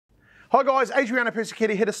Hi guys, Adriano,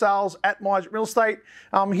 Head of Sales at My Real Estate.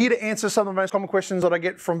 I'm here to answer some of the most common questions that I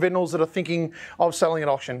get from vendors that are thinking of selling at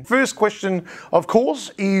auction. First question, of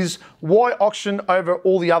course, is why auction over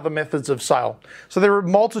all the other methods of sale? So there are a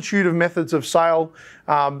multitude of methods of sale.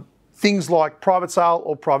 Things like private sale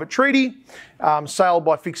or private treaty, sale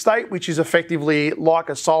by fixed date, which is effectively like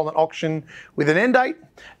a silent auction with an end date,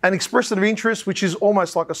 an expression of interest, which is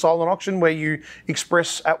almost like a silent auction where you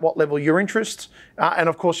express at what level your interest, and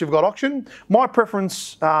of course you've got auction. My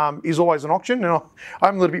preference is always an auction, and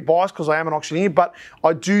I'm a little bit biased because I am an auctioneer, but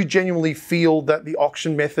I do genuinely feel that the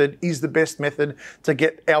auction method is the best method to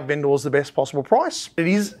get our vendors the best possible price. It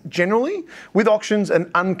is generally, with auctions, an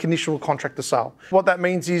unconditional contract to sale. What that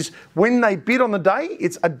means is when they bid on the day,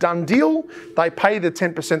 it's a done deal. They pay the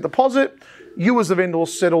 10% deposit. You as the vendor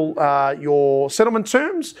settle your settlement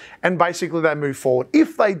terms, and basically they move forward.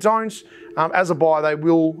 If they don't, as a buyer, they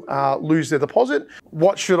will lose their deposit.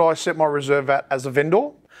 What should I set my reserve at as a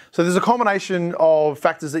vendor? So there's a combination of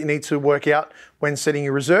factors that you need to work out when setting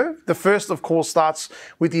your reserve. The first, of course, starts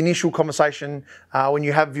with the initial conversation when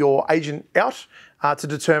you have your agent out to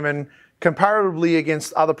determine, comparatively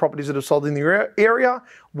against other properties that have sold in the area,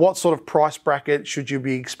 what sort of price bracket should you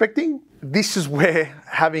be expecting? This is where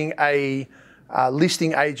having a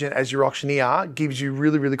listing agent as your auctioneer gives you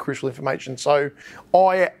really, really crucial information. So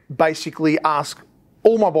I basically ask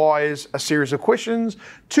all my buyers a series of questions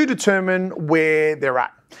to determine where they're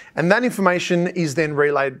at. And that information is then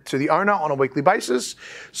relayed to the owner on a weekly basis.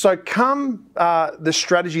 So come the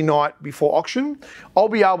strategy night before auction, I'll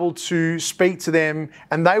be able to speak to them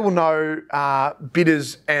and they will know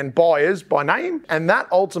bidders and buyers by name. And that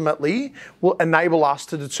ultimately will enable us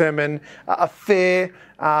to determine a fair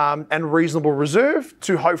and reasonable reserve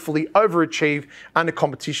to hopefully overachieve under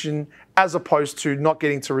competition, as opposed to not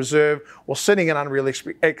getting to reserve or setting an unreal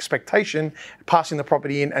expectation, passing the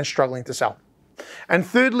property in and struggling to sell. And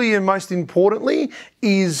thirdly, and most importantly,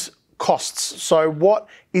 is costs. So what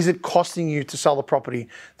is it costing you to sell the property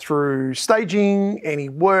through staging, any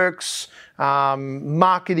works,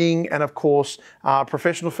 marketing, and of course,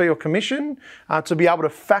 professional fee or commission, to be able to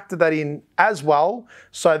factor that in as well,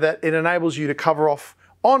 so that it enables you to cover off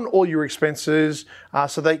on all your expenses,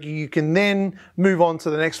 so that you can then move on to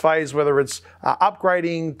the next phase, whether it's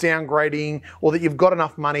upgrading, downgrading, or that you've got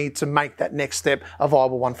enough money to make that next step a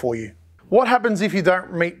viable one for you. What happens if you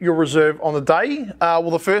don't meet your reserve on the day?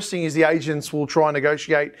 Well, the first thing is the agents will try and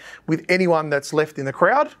negotiate with anyone that's left in the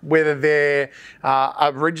crowd, whether they're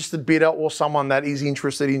a registered bidder or someone that is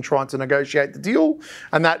interested in trying to negotiate the deal.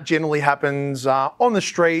 And that generally happens on the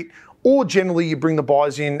street, or generally you bring the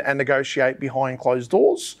buyers in and negotiate behind closed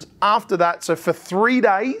doors. After that, so for 3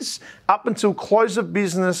 days, up until close of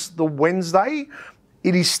business the Wednesday,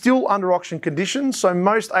 it is still under auction conditions. So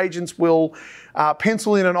most agents will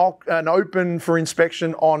pencil in an open for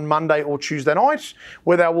inspection on Monday or Tuesday night,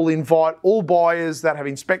 where they will invite all buyers that have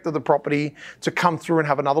inspected the property to come through and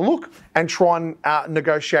have another look and try and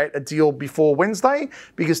negotiate a deal before Wednesday,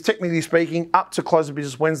 because technically speaking, up to close of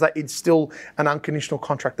business Wednesday, it's still an unconditional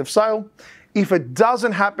contract of sale. If it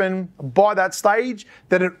doesn't happen by that stage,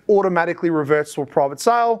 then it automatically reverts to a private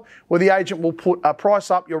sale, where the agent will put a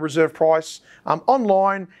price up, your reserve price,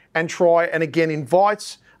 online, and try and again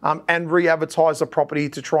invite and re-advertise the property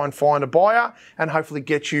to try and find a buyer and hopefully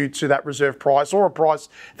get you to that reserve price or a price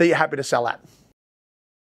that you're happy to sell at.